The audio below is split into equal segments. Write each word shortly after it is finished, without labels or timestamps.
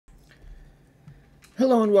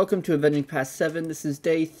Hello and welcome to Avenging Past 7. This is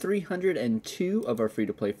day 302 of our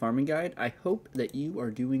free-to-play farming guide. I hope that you are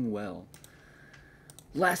doing well.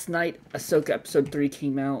 Last night, Ahsoka Episode 3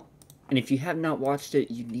 came out, and if you have not watched it,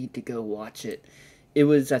 you need to go watch it. It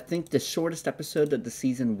was, I think, the shortest episode that the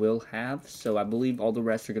season will have, so I believe all the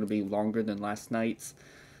rest are going to be longer than last night's.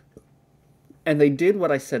 And they did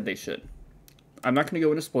what I said they should. I'm not going to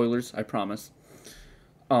go into spoilers, I promise.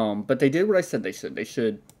 But they did what I said they should. They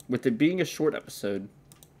should, with it being a short episode,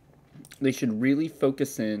 they should really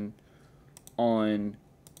focus in on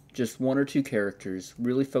just one or two characters,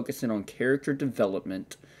 really focus in on character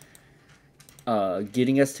development,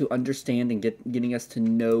 getting us to understand and getting us to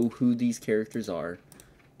know who these characters are,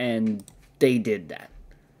 and they did that.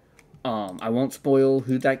 I won't spoil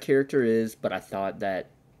who that character is, but I thought that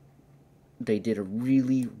they did a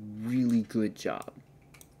really, really good job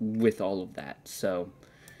with all of that, so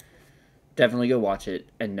definitely go watch it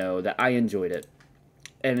and know that I enjoyed it.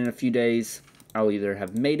 And in a few days, I'll either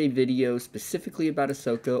have made a video specifically about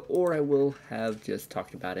Ahsoka, or I will have just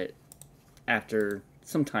talked about it after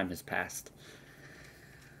some time has passed.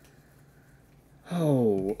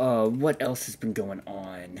 What else has been going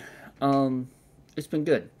on? It's been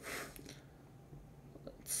good.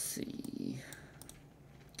 Let's see.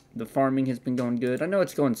 The farming has been going good. I know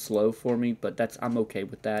it's going slow for me, but I'm okay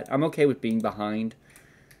with that. I'm okay with being behind.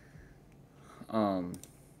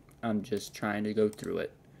 I'm just trying to go through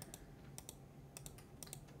it.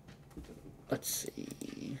 Let's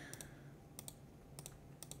see.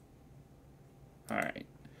 Alright.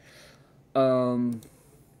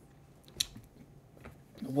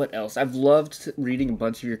 What else? I've loved reading a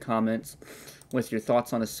bunch of your comments with your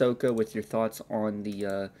thoughts on Ahsoka, with your thoughts on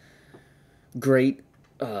the great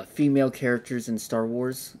female characters in Star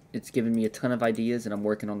Wars. It's given me a ton of ideas, and I'm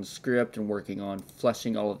working on the script and working on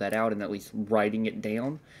fleshing all of that out and at least writing it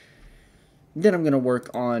down. Then I'm going to work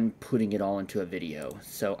on putting it all into a video.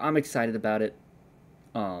 So I'm excited about it.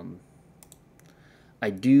 I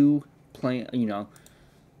do plan,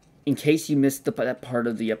 in case you missed that part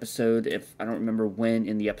of the episode, if I don't remember when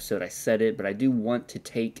in the episode I said it, but I do want to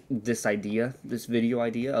take this idea, this video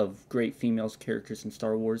idea of great female characters in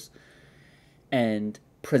Star Wars, and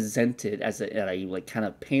present it as a like kind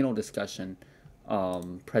of panel discussion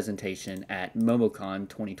presentation at MomoCon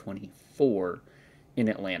 2024 in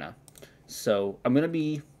Atlanta. So I'm going to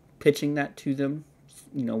be pitching that to them,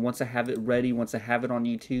 once I have it ready, once I have it on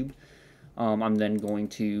YouTube. I'm then going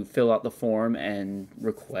to fill out the form and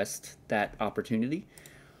request that opportunity.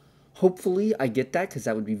 Hopefully I get that, because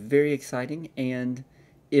that would be very exciting. And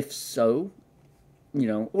if so,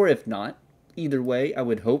 or if not, either way, I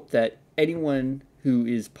would hope that anyone who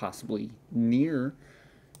is possibly near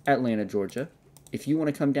Atlanta, Georgia, if you want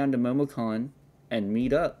to come down to MomoCon and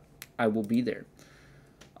meet up, I will be there.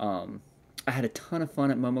 I had a ton of fun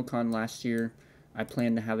at MomoCon last year. I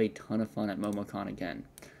plan to have a ton of fun at MomoCon again.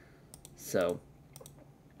 So,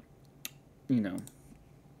 I'm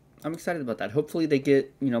excited about that. Hopefully they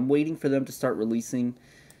get, I'm waiting for them to start releasing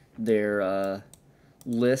their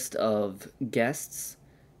list of guests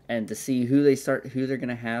and to see who they're going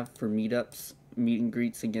to have for meetups, meet and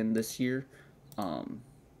greets again this year.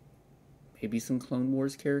 Maybe some Clone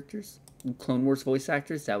Wars characters, Clone Wars voice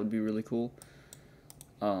actors. That would be really cool.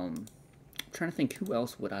 I'm trying to think, who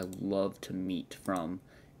else would I love to meet from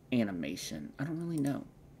animation? I don't really know.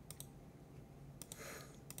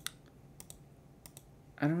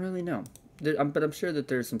 But I'm sure that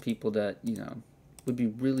there's some people that, would be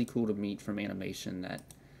really cool to meet from animation.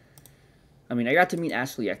 I got to meet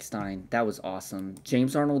Ashley Eckstein. That was awesome.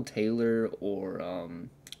 James Arnold Taylor or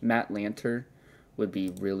Matt Lanter would be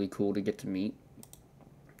really cool to get to meet.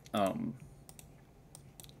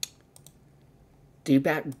 D.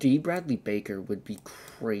 Bradley Baker would be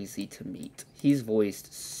crazy to meet. He's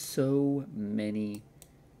voiced so many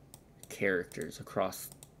characters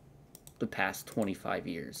across the past 25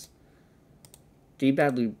 years. D.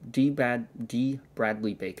 Bradley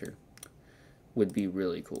Baker would be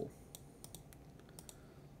really cool.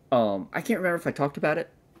 I can't remember if I talked about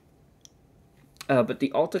it, but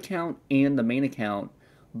the alt account and the main account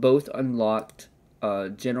both unlocked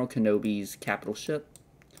General Kenobi's capital ship.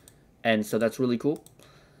 And so that's really cool.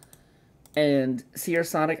 And Sierra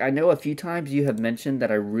Sonic, I know a few times you have mentioned that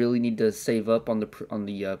I really need to save up on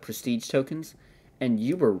the prestige tokens, and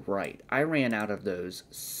you were right. I ran out of those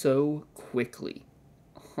so quickly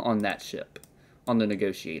on that ship, on the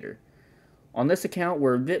Negotiator. On this account,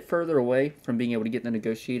 we're a bit further away from being able to get the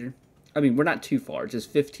Negotiator. We're not too far, just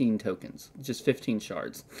 15 tokens, just 15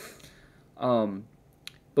 shards. But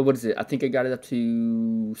what is it? I think I got it up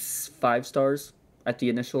to 5 stars. at the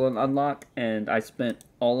initial unlock, and I spent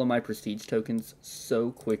all of my prestige tokens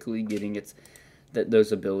so quickly getting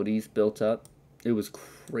those abilities built up. It was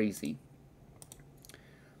crazy.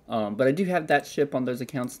 But I do have that ship on those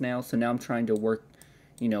accounts now, so now I'm trying to work,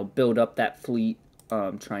 build up that fleet,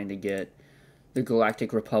 trying to get the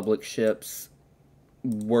Galactic Republic ships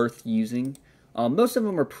worth using. Most of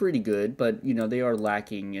them are pretty good, but, they are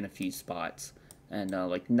lacking in a few spots. And,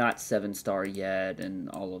 like, not 7-star yet and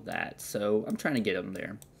all of that. So, I'm trying to get them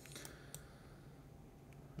there.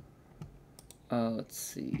 Let's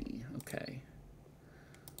see. Okay.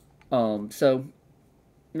 So,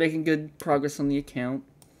 making good progress on the account.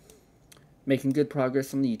 Making good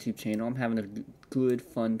progress on the YouTube channel. I'm having a good,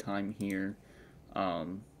 fun time here.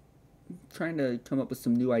 Trying to come up with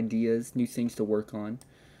some new ideas, new things to work on.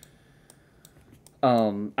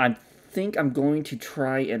 I think I'm going to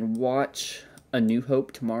try and watch A New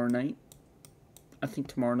Hope tomorrow night. I think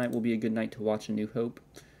tomorrow night will be a good night to watch A New Hope.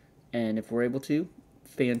 And if we're able to,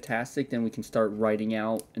 fantastic. Then we can start writing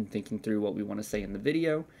out and thinking through what we want to say in the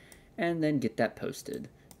video. And then get that posted.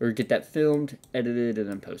 Or get that filmed, edited, and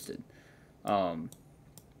then posted.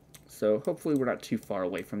 So hopefully we're not too far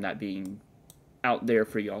away from that being out there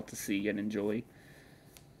for y'all to see and enjoy.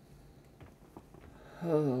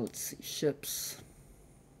 Oh, let's see. Ships.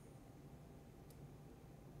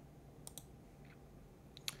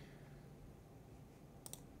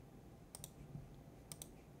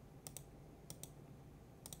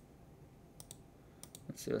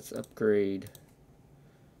 Let's see, let's upgrade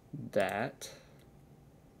that.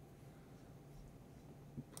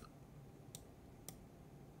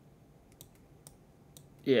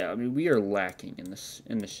 Yeah, I mean, we are lacking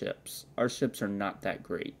in the ships. Our ships are not that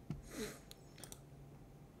great.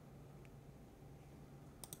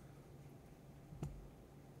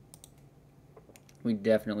 We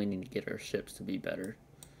definitely need to get our ships to be better.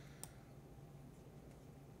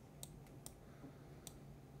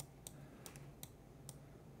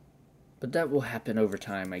 But that will happen over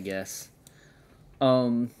time, I guess.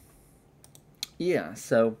 Yeah,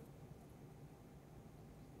 so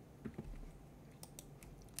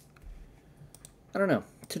I don't know.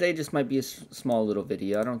 Today just might be a small little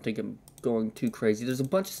video. I don't think I'm going too crazy. There's a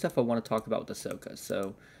bunch of stuff I want to talk about with Ahsoka,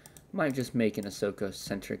 so I might just make an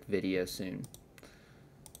Ahsoka-centric video soon.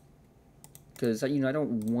 Because, I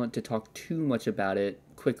don't want to talk too much about it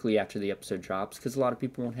quickly after the episode drops, because a lot of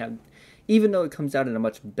people won't have, even though it comes out at a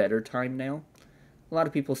much better time now, a lot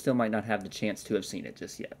of people still might not have the chance to have seen it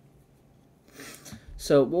just yet.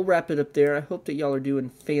 So, we'll wrap it up there. I hope that y'all are doing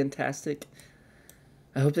fantastic.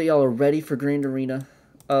 I hope that y'all are ready for Grand Arena.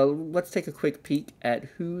 Let's take a quick peek at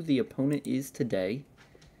who the opponent is today.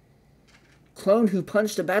 Clone who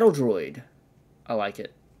punched a battle droid. I like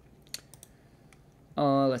it.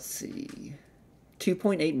 Let's see.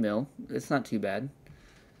 2.8 mil. It's not too bad.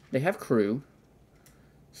 They have crew.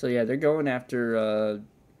 So yeah, they're going after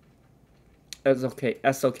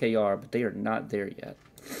SLKR, but they are not there yet.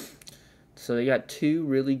 So they got two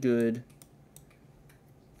really good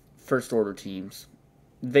First Order teams.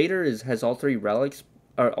 Vader has all three relics,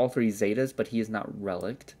 or all three Zetas, but he is not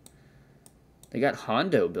relicked. They got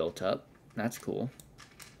Hondo built up. That's cool.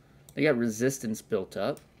 They got Resistance built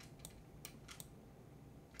up.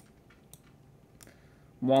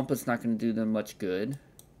 Wampa's not going to do them much good.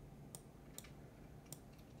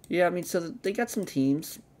 Yeah, I mean, so they got some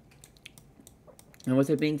teams. And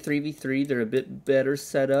with it being 3v3, they're a bit better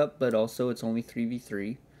set up, but also it's only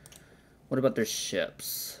 3v3. What about their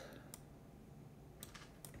ships?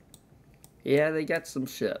 Yeah, they got some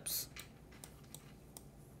ships.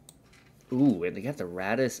 Ooh, and they got the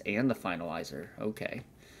Radis and the Finalizer. Okay.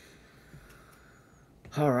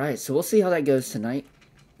 Alright, so we'll see how that goes tonight.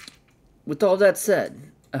 With all that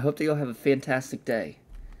said, I hope that you'll have a fantastic day,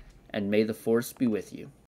 and may the Force be with you.